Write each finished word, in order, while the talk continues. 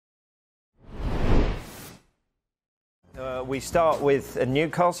We start with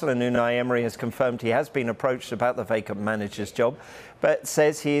Newcastle, and Unai Emery has confirmed he has been approached about the vacant manager's job, but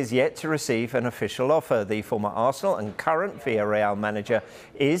says he is yet to receive an official offer. The former Arsenal and current Villarreal manager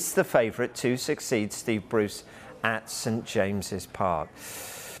is the favourite to succeed Steve Bruce at St James's Park.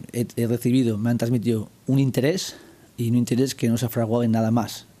 Me han transmitido un interés y un interés que no se ha fraguado en nada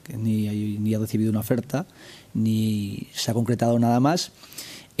más, que ni ha recibido una oferta, ni se ha concretado nada más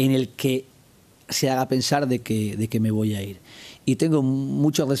en el que se haga pensar de que me voy a ir. Y tengo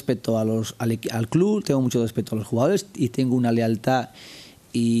mucho respeto al club, tengo mucho respeto a los jugadores y tengo una lealtad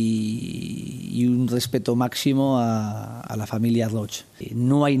y un respeto máximo a la familia Roig.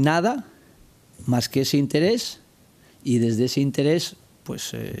 No hay nada más que ese interés, y desde ese interés,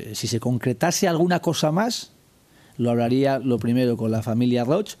 pues si se concretase alguna cosa más, lo hablaría lo primero con la familia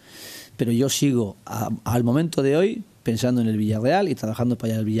Roig, pero yo sigo al momento de hoy pensando en el Villarreal y trabajando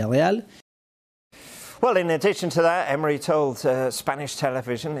para el Villarreal. Well, in addition to that, Emery told Spanish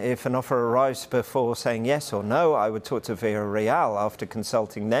television, if an offer arrives before saying yes or no, I would talk to Villarreal after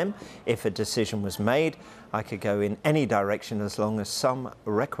consulting them. If a decision was made, I could go in any direction as long as some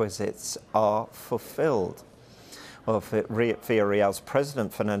requisites are fulfilled. Well, Villarreal's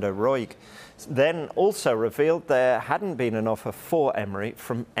president, Fernando Roig, then also revealed there hadn't been an offer for Emery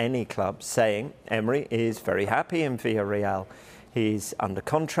from any club, saying Emery is very happy in Villarreal. He's under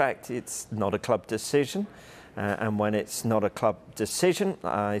contract, it's not a club decision, and when it's not a club decision,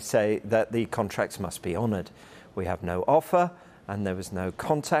 I say that the contracts must be honoured. We have no offer, and there was no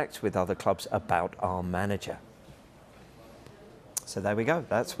contact with other clubs about our manager. So there we go,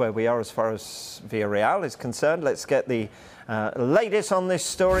 that's where we are as far as Villarreal is concerned. Let's get the latest on this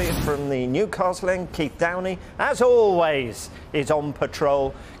story from the Newcastle end. Keith Downey, as always, is on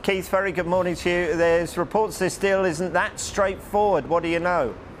patrol. Keith, very good morning to you. There's reports this deal isn't that straightforward. What do you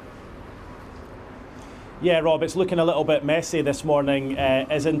know? Yeah, Rob, it's looking a little bit messy this morning,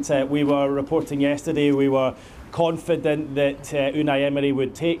 isn't it? We were reporting yesterday, we were confident that Unai Emery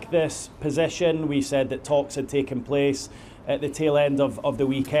would take this position. We said that talks had taken place at the tail end of the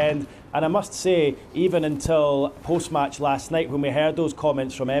weekend, and I must say, even until post-match last night when we heard those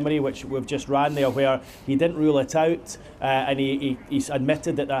comments from Emery, which we've just ran there, where he didn't rule it out, and he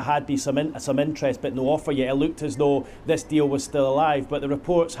admitted that there had been some interest but no offer yet. It looked as though this deal was still alive, but the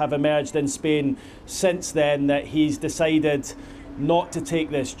reports have emerged in Spain since then that he's decided not to take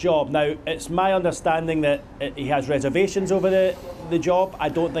this job. Now, it's my understanding that he has reservations over the job. I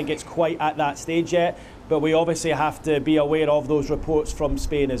don't think it's quite at that stage yet, but we obviously have to be aware of those reports from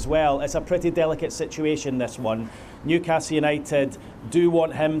Spain as well. It's a pretty delicate situation, this one. Newcastle United do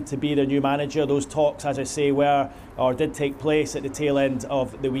want him to be their new manager. Those talks, as I say, did take place at the tail end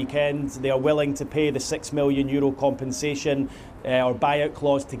of the weekend. They are willing to pay the €6 million compensation or buyout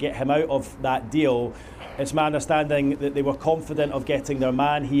clause to get him out of that deal. It's my understanding that they were confident of getting their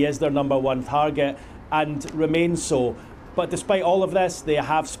man. He is their number one target and remains so. But despite all of this, they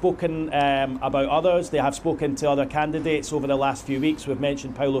have spoken about others. They have spoken to other candidates over the last few weeks. We've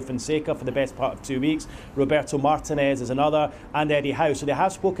mentioned Paulo Fonseca for the best part of 2 weeks. Roberto Martinez is another, and Eddie Howe. So they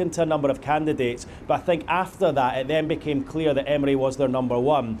have spoken to a number of candidates. But I think after that, it then became clear that Emery was their number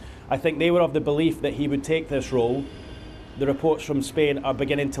one. I think they were of the belief that he would take this role. The reports from Spain are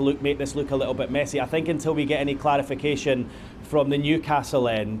beginning to make this look a little bit messy. I think until we get any clarification from the Newcastle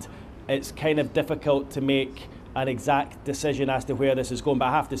end, it's kind of difficult to make an exact decision as to where this is going. But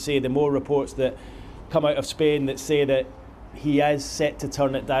I have to say, the more reports that come out of Spain that say that he is set to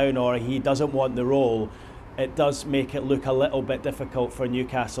turn it down or he doesn't want the role, it does make it look a little bit difficult for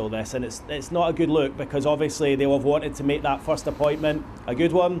Newcastle, this, and it's not a good look, because obviously they'll have wanted to make that first appointment a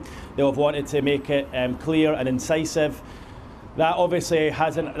good one. They'll have wanted to make it clear and incisive. That obviously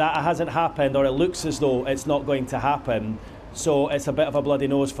hasn't happened, or it looks as though it's not going to happen. So it's a bit of a bloody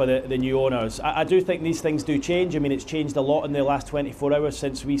nose for the new owners. I do think these things do change. I mean, it's changed a lot in the last 24 hours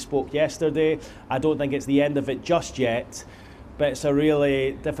since we spoke yesterday. I don't think it's the end of it just yet, but it's a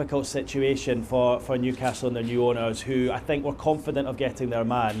really difficult situation for Newcastle and their new owners, who I think were confident of getting their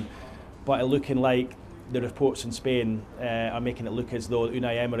man, but it looking like the reports in Spain are making it look as though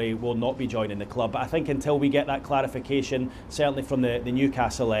Unai Emery will not be joining the club. But I think until we get that clarification, certainly from the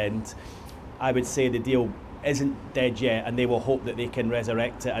Newcastle end, I would say the deal isn't dead yet, and they will hope that they can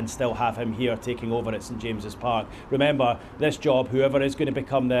resurrect it and still have him here taking over at St James's Park. Remember, this job, whoever is going to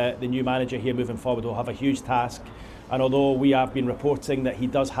become the new manager here moving forward, will have a huge task. And although we have been reporting that he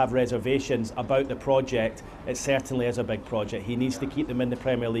does have reservations about the project, it certainly is a big project. He needs to keep them in the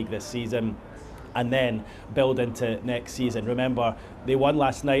Premier League this season. and then build into next season. Remember, they won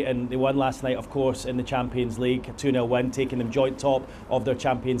last night, of course, in the Champions League, a 2-0 win, taking them joint top of their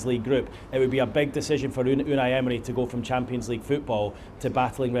Champions League group. It would be a big decision for Unai Emery to go from Champions League football to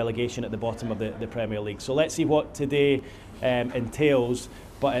battling relegation at the bottom of the Premier League. So let's see what today entails,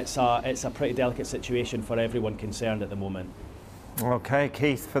 but it's a pretty delicate situation for everyone concerned at the moment. Okay,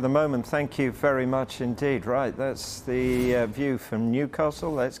 Keith, for the moment, thank you very much indeed. Right, that's the view from Newcastle.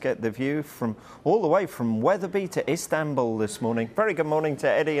 Let's get the view from all the way from Wetherby to Istanbul this morning. Very good morning to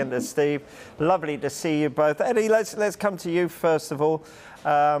Eddie and to Steve. Lovely to see you both. Eddie, let's come to you first of all.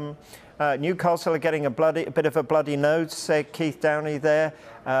 Newcastle are getting a bit of a bloody nose, said Keith Downey there.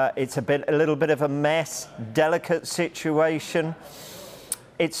 It's a little bit of a mess, delicate situation.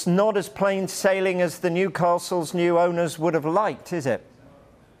 It's not as plain sailing as the Newcastle's new owners would have liked, is it?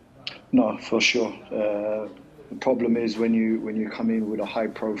 No, for sure. The problem is when you come in with a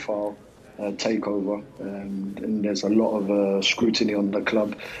high-profile takeover, and there's a lot of scrutiny on the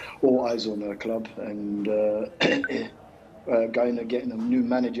club, all eyes on the club, and going and getting a new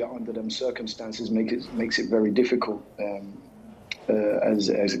manager under them circumstances makes it very difficult. As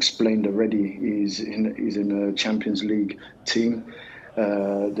explained already, he's in a Champions League team.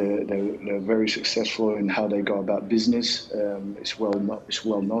 They're very successful in how they go about business. It's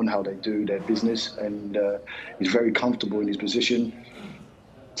well known how they do their business, and he's very comfortable in his position.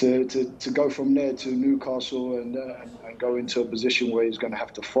 To go from there to Newcastle and go into a position where he's going to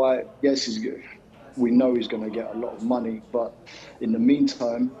have to fight. Yes, we know he's going to get a lot of money, but in the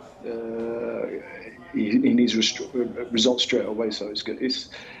meantime, he needs results straight away. So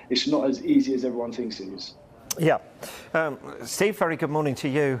it's not as easy as everyone thinks it is. Yeah. Steve, very good morning to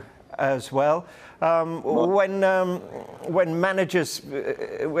you as well. When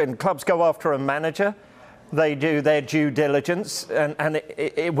clubs go after a manager, they do their due diligence, and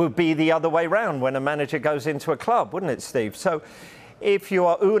it would be the other way round when a manager goes into a club, wouldn't it, Steve? So if you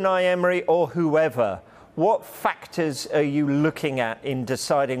are Unai Emery or whoever, what factors are you looking at in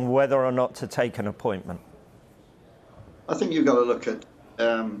deciding whether or not to take an appointment? I think you've got to look at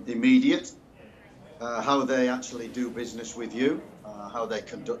immediate, how they actually do business with you, how they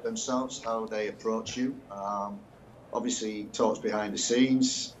conduct themselves, how they approach you. Obviously, talks behind the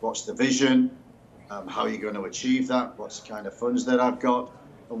scenes, what's the vision, how are you going to achieve that, what's the kind of funds that I've got,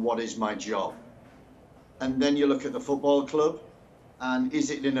 and what is my job. And then you look at the football club, and is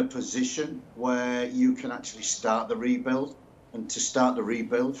it in a position where you can actually start the rebuild? And to start the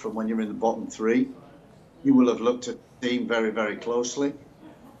rebuild from when you're in the bottom three, you will have looked at the team very, very closely.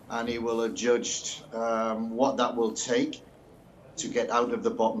 And he will have judged what that will take to get out of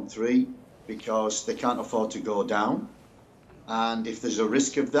the bottom three, because they can't afford to go down. And if there's a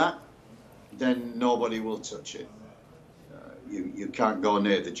risk of that, then nobody will touch it. You can't go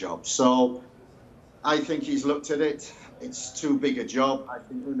near the job. So I think he's looked at it. It's too big a job. I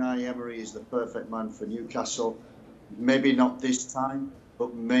think Unai Emery is the perfect man for Newcastle. Maybe not this time,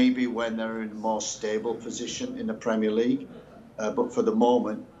 but maybe when they're in a more stable position in the Premier League. But for the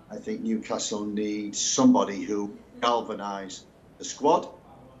moment, I think Newcastle needs somebody who galvanise the squad,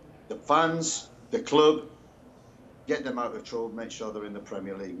 the fans, the club, get them out of trouble, make sure they're in the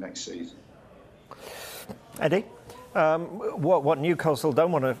Premier League next season. Eddie, what Newcastle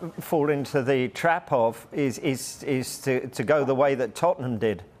don't want to fall into the trap of is to go the way that Tottenham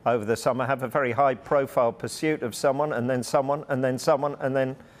did over the summer, have a very high-profile pursuit of someone, and then someone, and then someone, and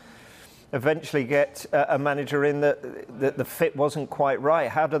then eventually get a manager in that the fit wasn't quite right.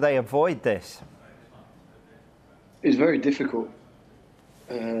 How do they avoid this? It's very difficult.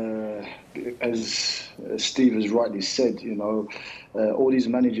 As Steve has rightly said, all these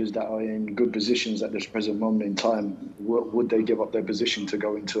managers that are in good positions at this present moment in time, would they give up their position to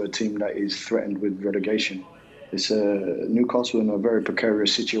go into a team that is threatened with relegation? It's Newcastle in a very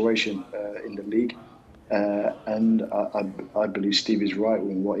precarious situation in the league. And I believe Steve is right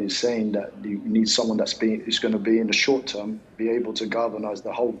in what he's saying, that you need someone is going to be in the short term, be able to galvanise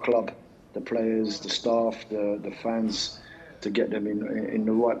the whole club, the players, the staff, the fans, to get them in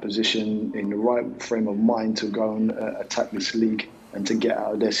the right position, in the right frame of mind to go and attack this league and to get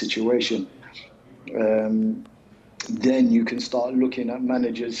out of their situation. Then you can start looking at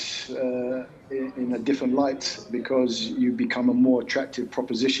managers in a different light, because you become a more attractive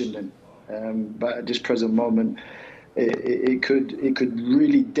proposition then. But at this present moment, it could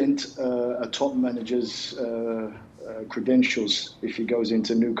really dent a top manager's credentials if he goes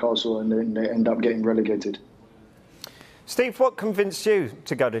into Newcastle and then they end up getting relegated. Steve, what convinced you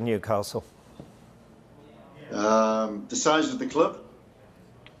to go to Newcastle? The size of the club,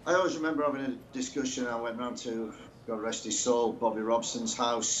 I always remember having a discussion. I went round to, God rest his soul, Bobby Robson's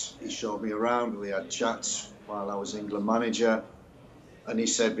house. He showed me around. We had chats while I was England manager. And he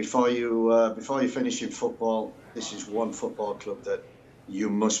said, before you finish in football, this is one football club that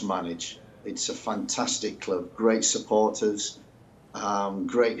you must manage. It's a fantastic club, great supporters,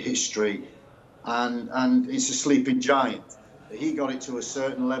 great history, and it's a sleeping giant. He got it to a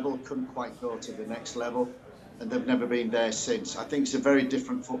certain level, couldn't quite go to the next level, and they've never been there since. I think it's a very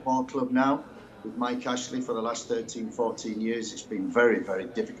different football club now. With Mike Ashley for the last 13, 14 years, it's been very, very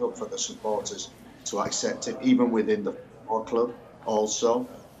difficult for the supporters to accept it, even within the football club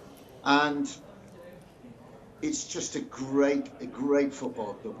also. And it's just a great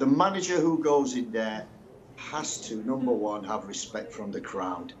football club. The manager who goes in there has to, number one, have respect from the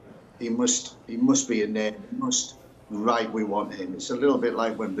crowd. He must be in there. He must write, we want him. It's a little bit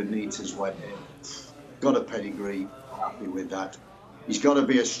like when Benitez went in. Got a pedigree, happy with that. He's got to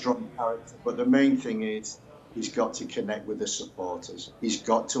be a strong character, but the main thing is he's got to connect with the supporters. He's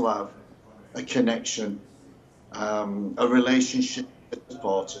got to have a connection, a relationship with the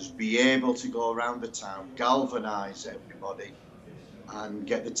supporters, be able to go around the town, galvanise everybody, and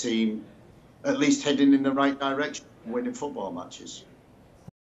get the team at least heading in the right direction, winning football matches.